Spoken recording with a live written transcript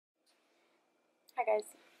Hi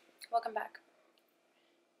guys, welcome back.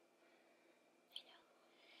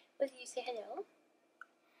 Hello. Did you say hello?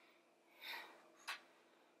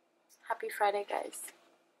 Happy Friday, guys.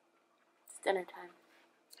 It's dinner time.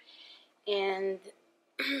 And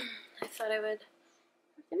I thought I would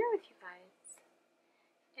have dinner with you guys.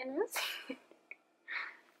 And Rosie.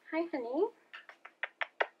 Hi, honey.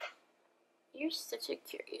 You're such a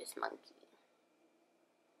curious monkey.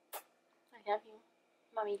 I love you.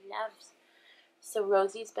 Mommy loves. So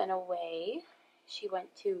Rosie's been away. She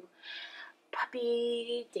went to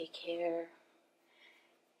puppy daycare.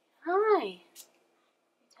 Hi. You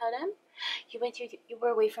tell them? You were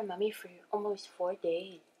away from mommy for almost 4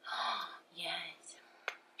 days. Yes.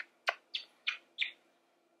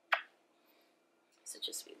 Such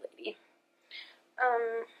a sweet lady.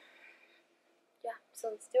 Yeah, so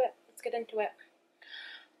let's do it. Let's get into it.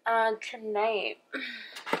 Tonight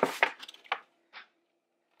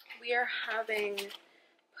we are having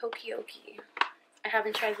Pokey. I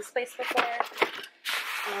haven't tried this place before.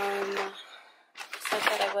 So I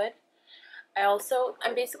thought I would.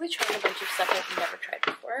 I'm basically trying a bunch of stuff I've never tried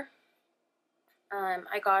before.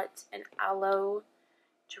 I got an aloe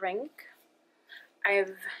drink.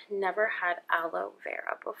 I've never had aloe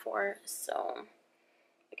vera before, so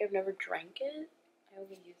I've never drank it. I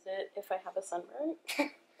only use it if I have a sunburn.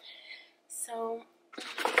 So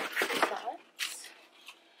that.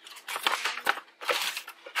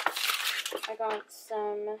 I got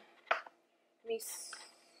some miso.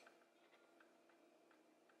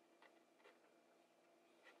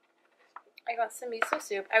 I got some miso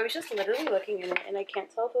soup. I was just literally looking in it and I can't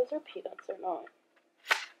tell if those are peanuts or not.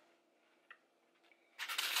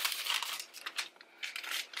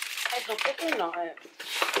 I hope that they're not.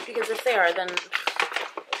 Because if they are, then I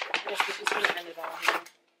guess we're just going to end it all here.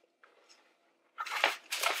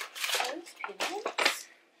 Are those peanuts?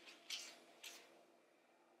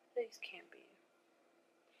 These can't be.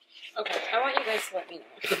 Okay, I want you guys to let me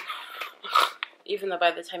know. Even though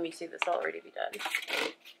by the time you see this, I'll already be done.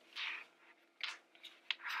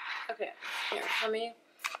 Okay, here, let me.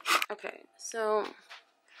 Okay, so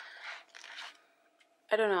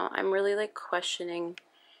I don't know. I'm really like questioning.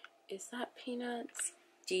 Is that peanuts?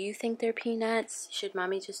 Do you think they're peanuts? Should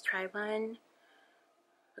mommy just try one?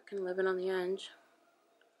 Fucking living on the edge.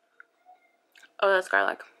 Oh, that's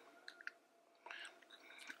garlic.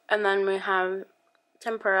 And then we have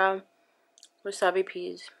tempura, wasabi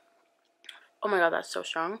peas. Oh my god, that's so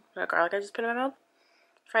strong. That garlic I just put in my mouth.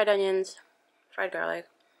 Fried onions, fried garlic.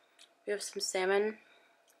 We have some salmon,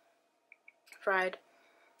 fried.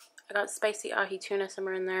 I got spicy ahi tuna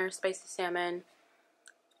somewhere in there, spicy salmon,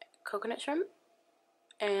 coconut shrimp,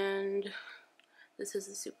 and this is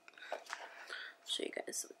the soup. I'll show you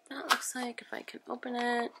guys what that looks like if I can open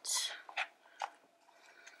it.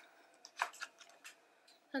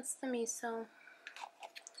 That's the miso.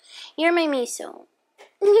 You're my miso.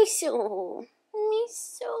 Miso.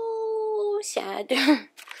 Miso. Sad. Okay,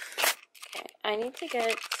 I need to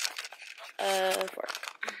get a fork.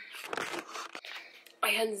 I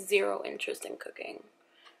had zero interest in cooking,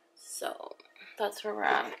 so that's where we're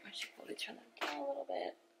at. I should probably turn that down a little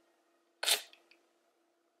bit.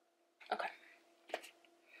 Okay.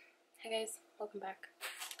 Hi guys, welcome back.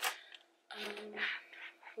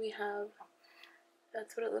 We have,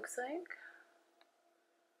 that's what it looks like.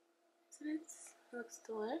 Isn't it? It looks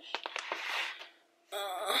delish.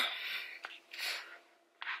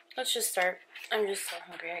 Let's just start. I'm just so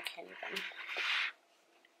hungry, I can't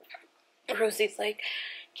even. Rosie's like,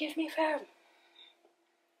 give me food.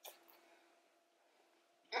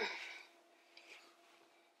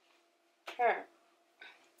 Here.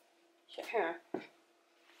 Here.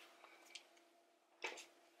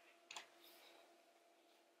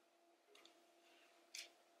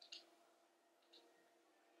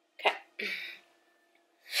 Okay.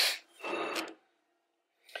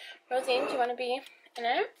 Rosie, do you want to be in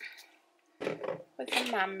it? With your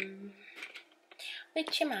mom.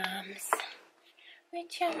 With your moms.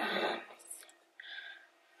 With your moms.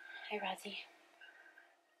 Hi, Rosie.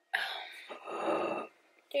 Oh.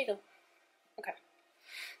 There you go. Okay.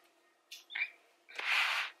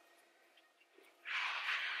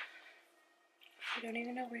 I don't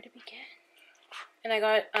even know where to begin. And I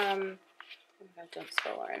got, oh my god, don't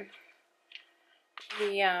spill, Lauren.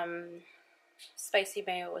 The, spicy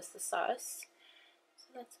mayo was the sauce. So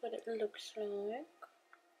that's what it looks like.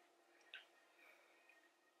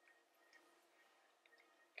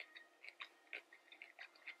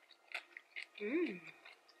 Mmm.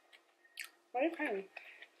 What a crime.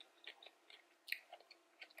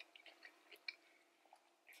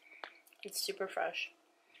 It's super fresh.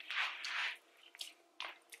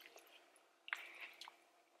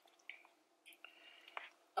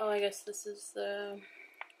 Oh, I guess this is the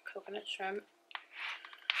coconut shrimp.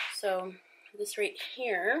 So this right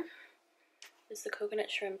here is the coconut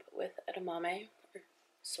shrimp with edamame, or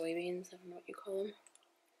soybeans, I don't know what you call them.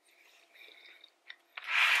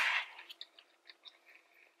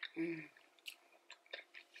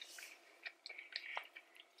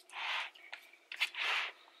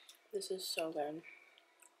 This is so good.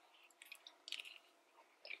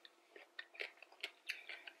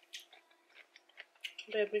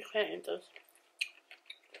 Babe, we can't eat this.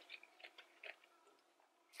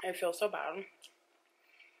 I feel so bad.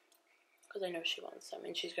 Because I know she wants some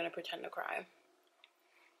and she's going to pretend to cry.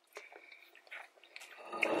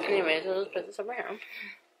 Anyways, let's put this over here.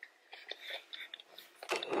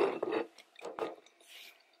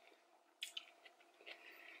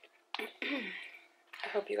 I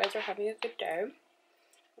hope you guys are having a good day.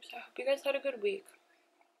 I hope you guys had a good week.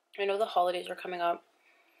 I know the holidays are coming up.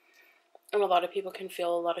 And a lot of people can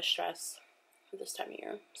feel a lot of stress this time of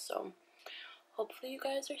year. So hopefully you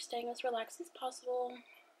guys are staying as relaxed as possible.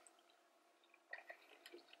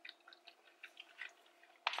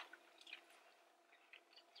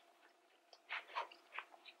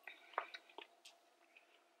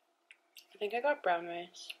 I think I got brown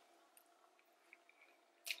rice.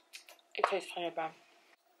 It tastes kind of bad.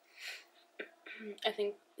 I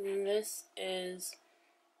think this is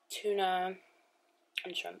tuna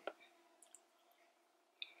and shrimp.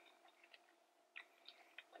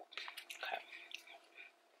 Okay.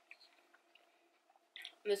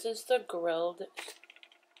 This is the grilled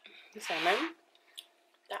salmon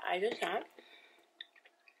that I just had.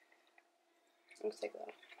 Looks like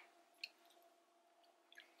that.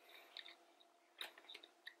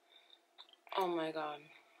 Oh my god.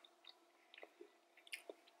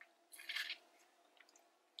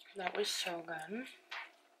 That was so good.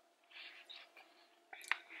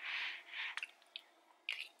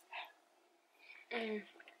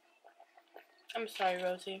 I'm sorry,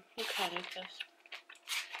 Rosie. You can't eat this.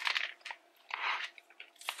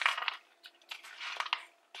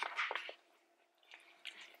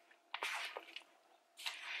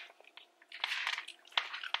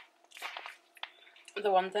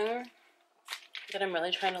 The one thing that I'm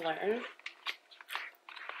really trying to learn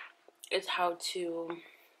is how to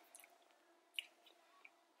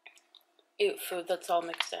eat food that's all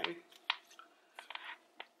mixed in.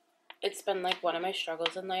 It's been like one of my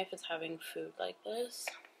struggles in life is having food like this.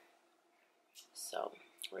 So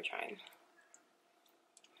we're trying.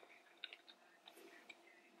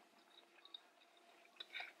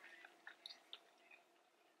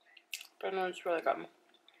 But no, it's really good.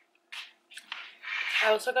 I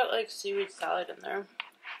also got like seaweed salad in there.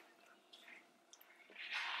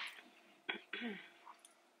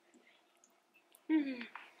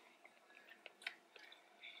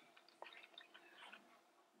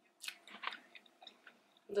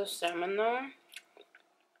 The salmon though.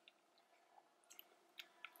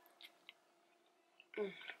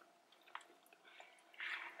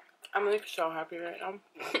 I'm like so happy right now.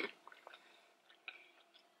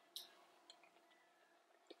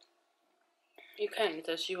 You can't eat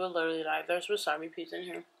this, you will literally die. There's wasabi peas in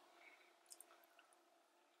here.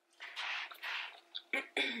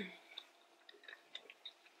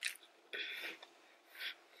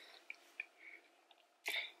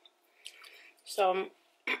 So,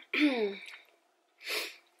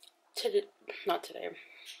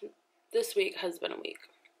 this week has been a week.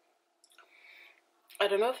 I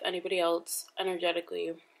don't know if anybody else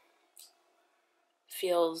energetically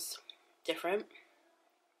feels different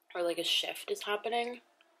or like a shift is happening,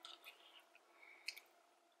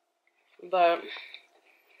 but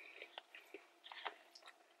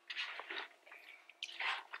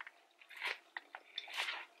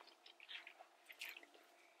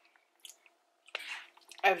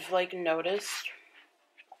I've like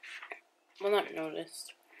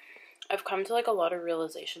I've come to like a lot of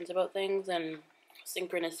realizations about things, and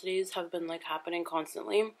synchronicities have been like happening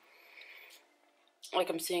constantly. Like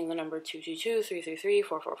I'm seeing the number 222, 333,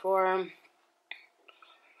 444.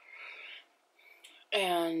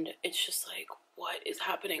 And it's just like, what is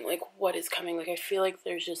happening? Like, what is coming? Like, I feel like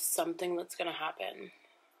there's just something that's gonna happen.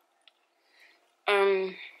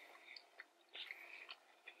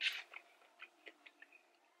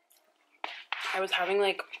 I was having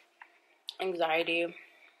like anxiety,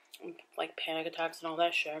 like panic attacks and all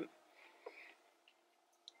that shit.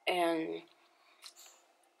 And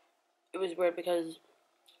it was weird because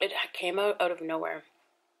it came out of nowhere.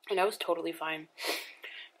 And I was totally fine.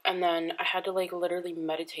 And then I had to like literally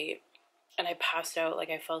meditate. And I passed out, like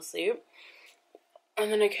I fell asleep.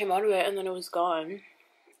 And then I came out of it and then it was gone.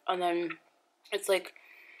 And then it's like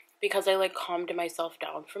because I like calmed myself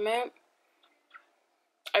down from it,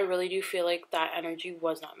 I really do feel like that energy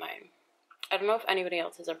was not mine. I don't know if anybody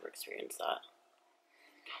else has ever experienced that.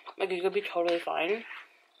 Like, you could be totally fine,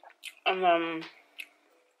 and then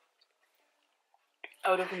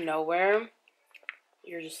out of nowhere,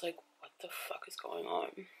 you're just like, what the fuck is going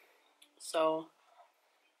on? So,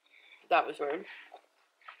 that was weird.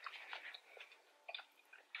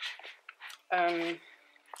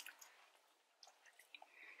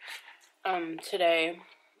 Today,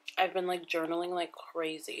 I've been, like, journaling like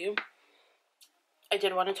crazy. I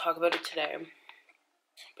did want to talk about it today,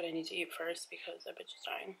 but I need to eat first because that bitch is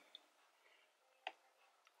dying.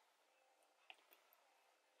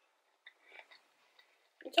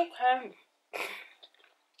 It's okay.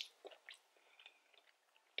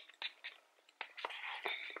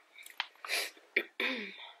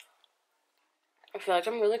 I feel like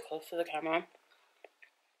I'm really close to the camera.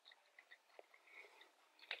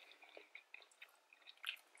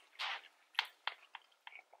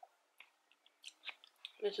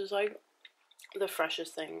 This is like the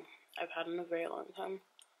freshest thing I've had in a very long time.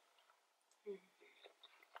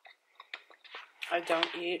 I don't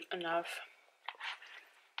eat enough.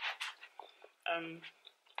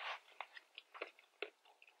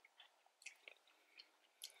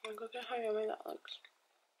 Look at how yummy that looks.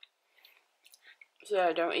 So yeah,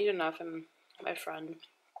 I don't eat enough, and my friend,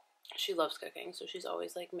 she loves cooking, so she's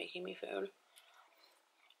always like making me food.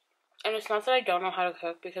 And it's not that I don't know how to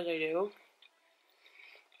cook, because I do.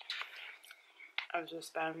 I've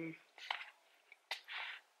just been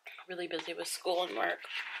really busy with school and work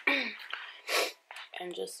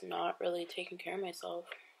and just not really taking care of myself.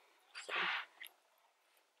 So,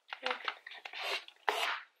 yeah.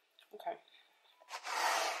 Okay.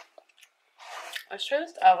 Let's try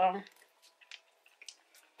this album.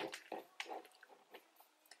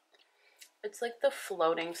 It's like the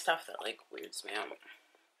floating stuff that like weirds me out.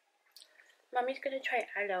 Mommy's gonna try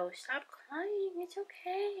aloe. Stop crying. It's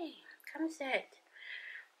okay. Come sit.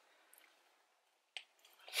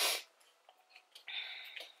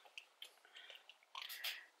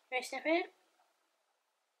 Can I sniff it?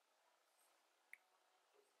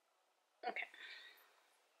 Okay.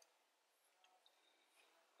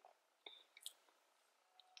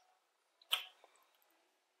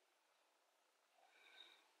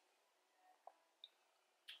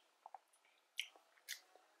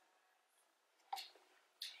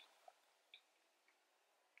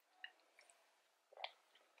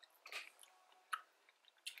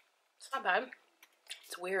 It's not bad.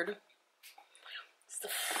 It's weird. It's the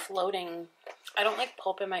floating. I don't like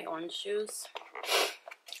pulp in my orange juice,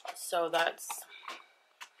 so that's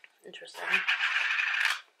interesting.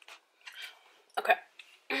 Okay.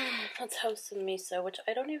 Let's have some miso, which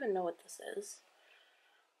I don't even know what this is.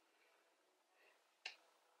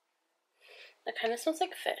 It kind of smells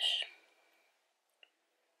like fish.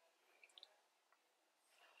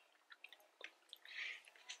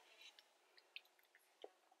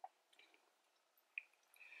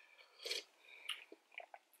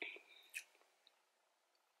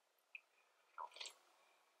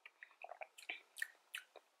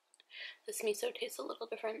 This miso tastes a little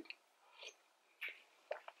different.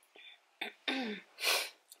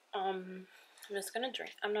 I'm just gonna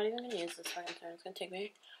drink. I'm not even gonna use this fucking thing. It's gonna take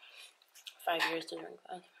me 5 years to drink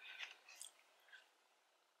that.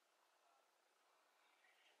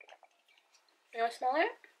 You wanna smell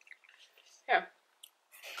it? Here.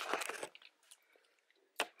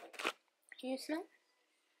 Can you smell?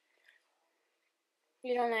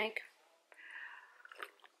 You don't like?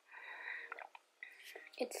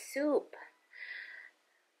 It's soup.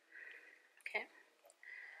 Okay.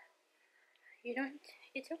 You don't,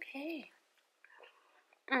 it's okay.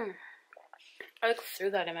 I like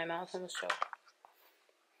threw that in my mouth on the show.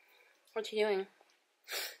 What are you doing?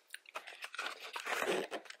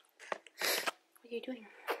 What are you doing?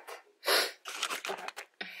 Okay.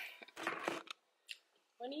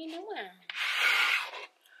 What are you doing?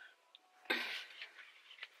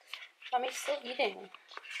 Mommy's still eating.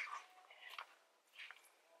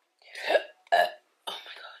 Oh my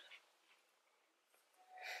god.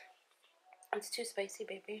 It's too spicy,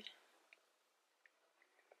 baby.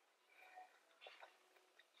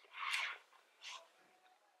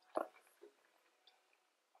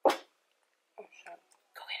 Oh shit.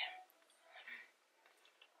 Go get him.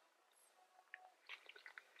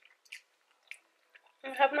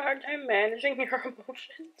 I'm having a hard time managing your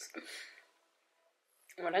emotions.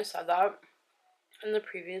 When I said that in the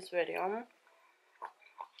previous video,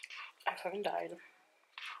 I fucking died.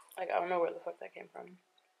 Like, I don't know where the fuck that came from.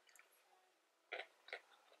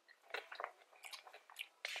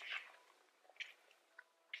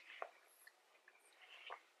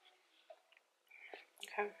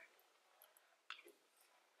 Okay.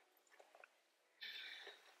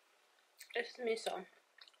 It's miso.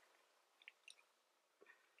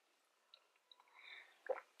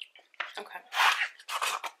 Okay.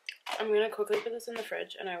 I'm gonna quickly put this in the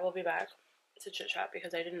fridge and I will be back to chit chat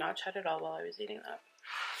because I did not chat at all while I was eating that.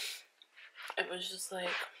 It was just like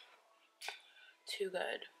too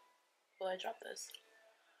good. Will I drop this?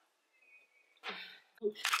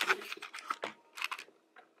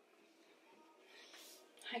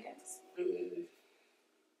 Hi guys.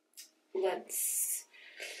 Let's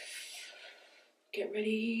get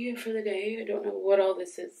ready for the day. I don't know what all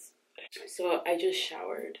this is. So I just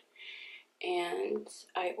showered and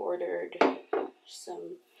I ordered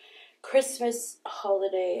some Christmas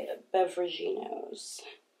holiday beveraginos.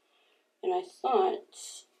 And I thought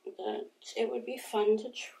that it would be fun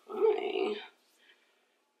to try.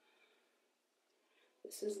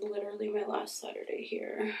 This is literally my last Saturday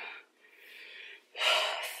here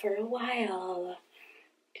for a while.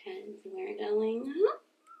 And we're going.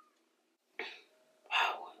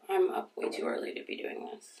 Wow, I'm up way too early to be doing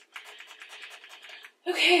this.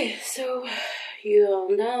 Okay, so you all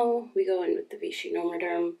know we go in with the Vichy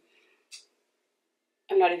Nomoderm.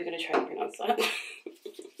 I'm not even going to try to pronounce that.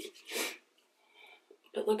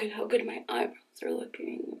 But look at how good my eyebrows are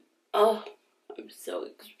looking. Oh, I'm so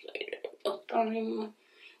excited about them.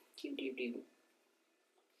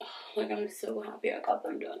 Like, I'm so happy I got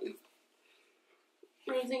them done.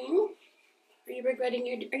 Rosie, are you regretting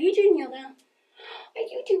your... Are you doing yoga? Are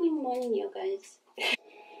you doing morning yogas?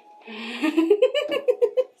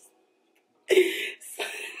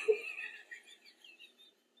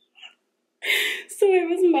 So I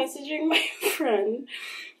was messaging my friend,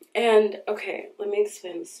 and okay, let me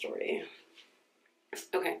explain the story.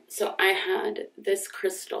 Okay, so I had this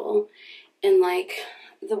crystal in like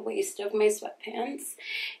the waist of my sweatpants,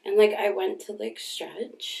 and like I went to like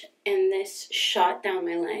stretch, and this shot down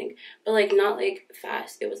my leg, but like not like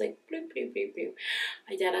fast. It was like bloop bloop bloop bloop.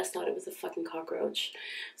 I deadass thought it was a fucking cockroach.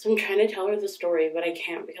 So I'm trying to tell her the story, but I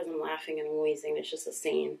can't because I'm laughing and I'm wheezing. It's just a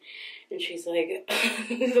scene, and she's like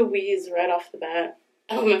the wheeze right off the bat.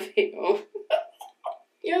 LMFAO.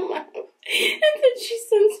 You laugh. And then she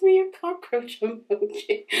sends me a cockroach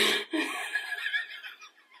emoji.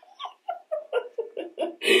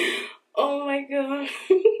 Oh my god.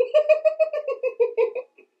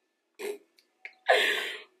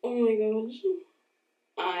 Oh my gosh.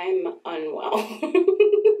 I'm unwell.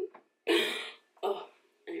 Oh,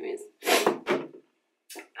 anyways.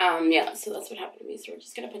 Yeah, so that's what happened to me. So we're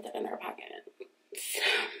just gonna put that in our packet.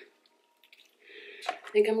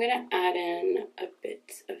 I think I'm gonna add in a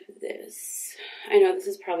bit of this. I know this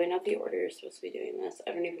is probably not the order you're supposed to be doing this.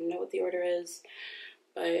 I don't even know what the order is.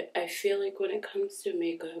 But I feel like when it comes to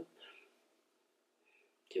makeup,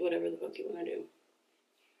 do whatever the fuck you want to do.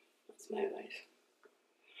 That's my advice.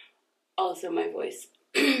 Also, my voice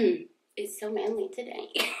is so manly today.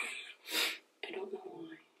 I don't know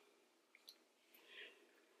why.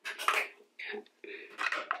 Okay.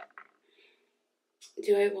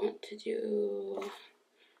 Do I want to do...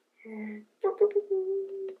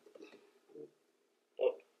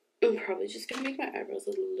 I'm probably just going to make my eyebrows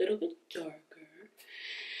a little bit darker.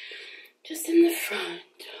 Just in the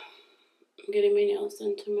front. I'm getting my nails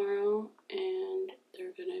done tomorrow, and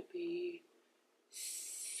they're going to be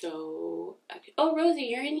so... Oh, Rosie,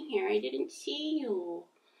 you're in here. I didn't see you.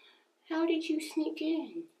 How did you sneak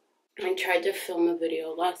in? I tried to film a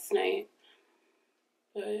video last night,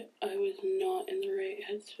 but I was not in the right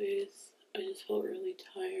headspace. I just felt really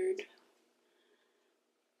tired.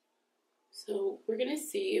 So we're gonna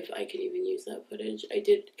see if I can even use that footage. I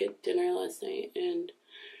did get dinner last night and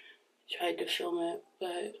tried to film it,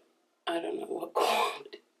 but I don't know what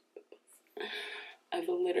quality. I've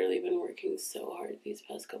literally been working so hard these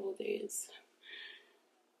past couple of days.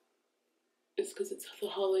 It's because it's the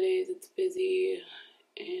holidays, it's busy,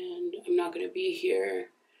 and I'm not gonna be here.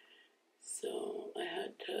 So I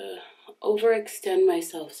had to overextend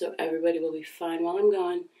myself so everybody will be fine while I'm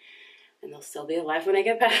gone, and they'll still be alive when I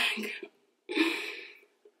get back.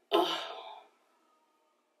 Oh.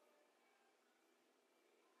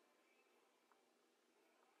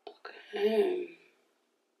 Okay.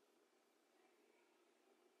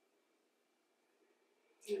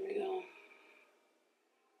 Here we go.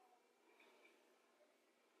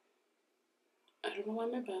 I don't know why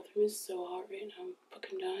my bathroom is so hot right now. I'm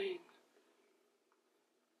fucking dying.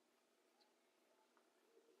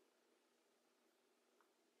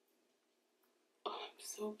 Oh, I'm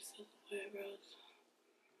so obsessed with my eyebrows.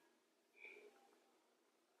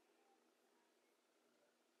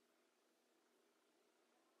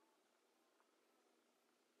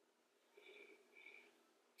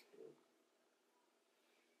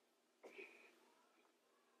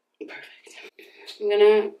 I'm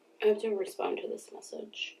gonna have to respond to this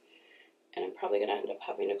message, and I'm probably gonna end up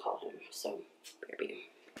having to call him, so BRB.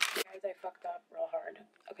 Guys, I fucked up real hard.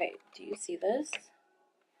 Okay, do you see this?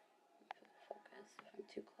 Focus if I'm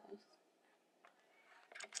too close.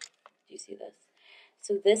 Do you see this?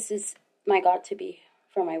 So this is my got-to-be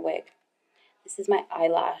for my wig. This is my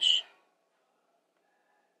eyelash.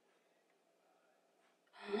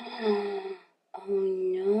 Oh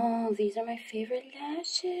no, these are my favorite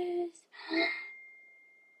lashes.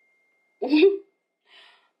 Oh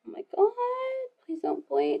my god, please don't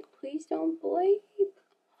blink, please don't blink.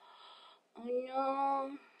 Oh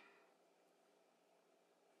no.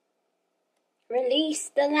 Release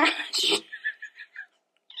the lash.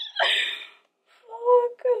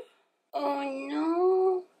 Fuck. Oh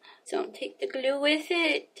no. Don't take the glue with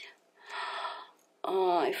it.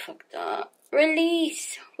 Oh, I fucked up.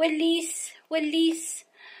 Release, release, release.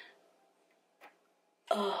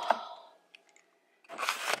 Oh.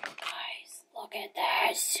 Guys, look at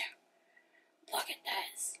this. Look at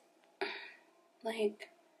this. Like,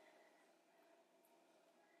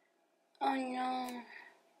 oh no.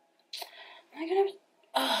 Am I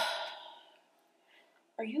gonna...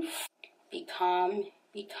 Are you... Be calm.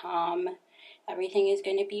 Be calm. Everything is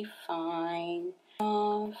gonna be fine.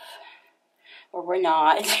 Or we're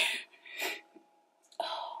not.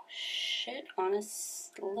 Oh, shit on a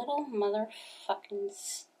little motherfucking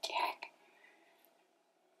stick.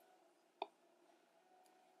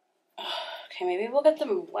 Okay, maybe we'll get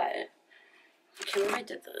them wet. I can't believe I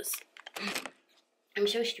did this. I'm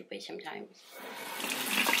so stupid sometimes.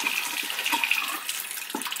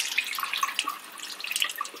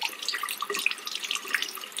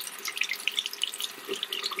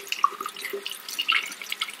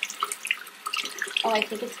 Oh, I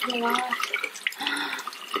think it's coming off.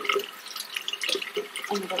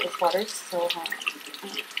 Oh my god, this water's so hot.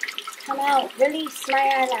 Come out, release my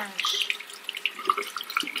eyelash.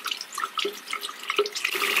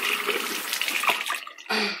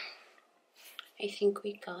 I think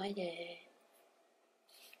we got it.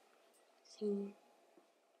 See?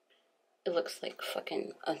 It looks like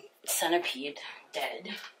fucking a centipede dead.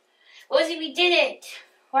 Lizzie, we did it!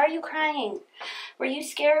 Why are you crying? Were you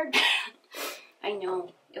scared? I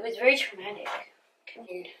know. It was very traumatic. Come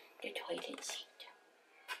in the toilet seat.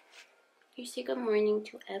 You say good morning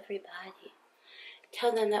to everybody.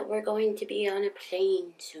 Tell them that we're going to be on a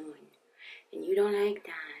plane soon. And you don't like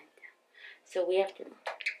that. So we have to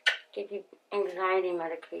give you anxiety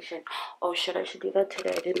medication. Oh shit, I should do that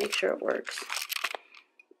today. I didn't make sure it works.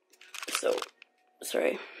 So,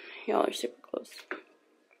 sorry. Y'all are super close.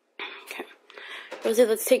 Okay. Rosie,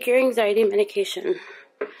 let's take your anxiety medication.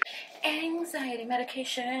 Anxiety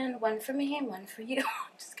medication. One for me and one for you.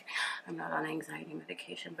 I'm just kidding. I'm not on anxiety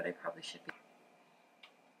medication, but I probably should be.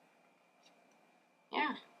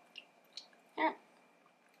 Yeah. Yeah.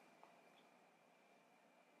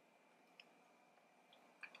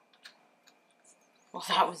 Well,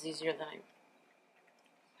 that was easier than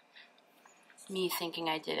me thinking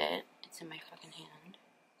I did it. It's in my fucking hand.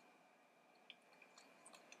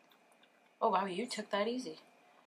 Oh, wow, you took that easy.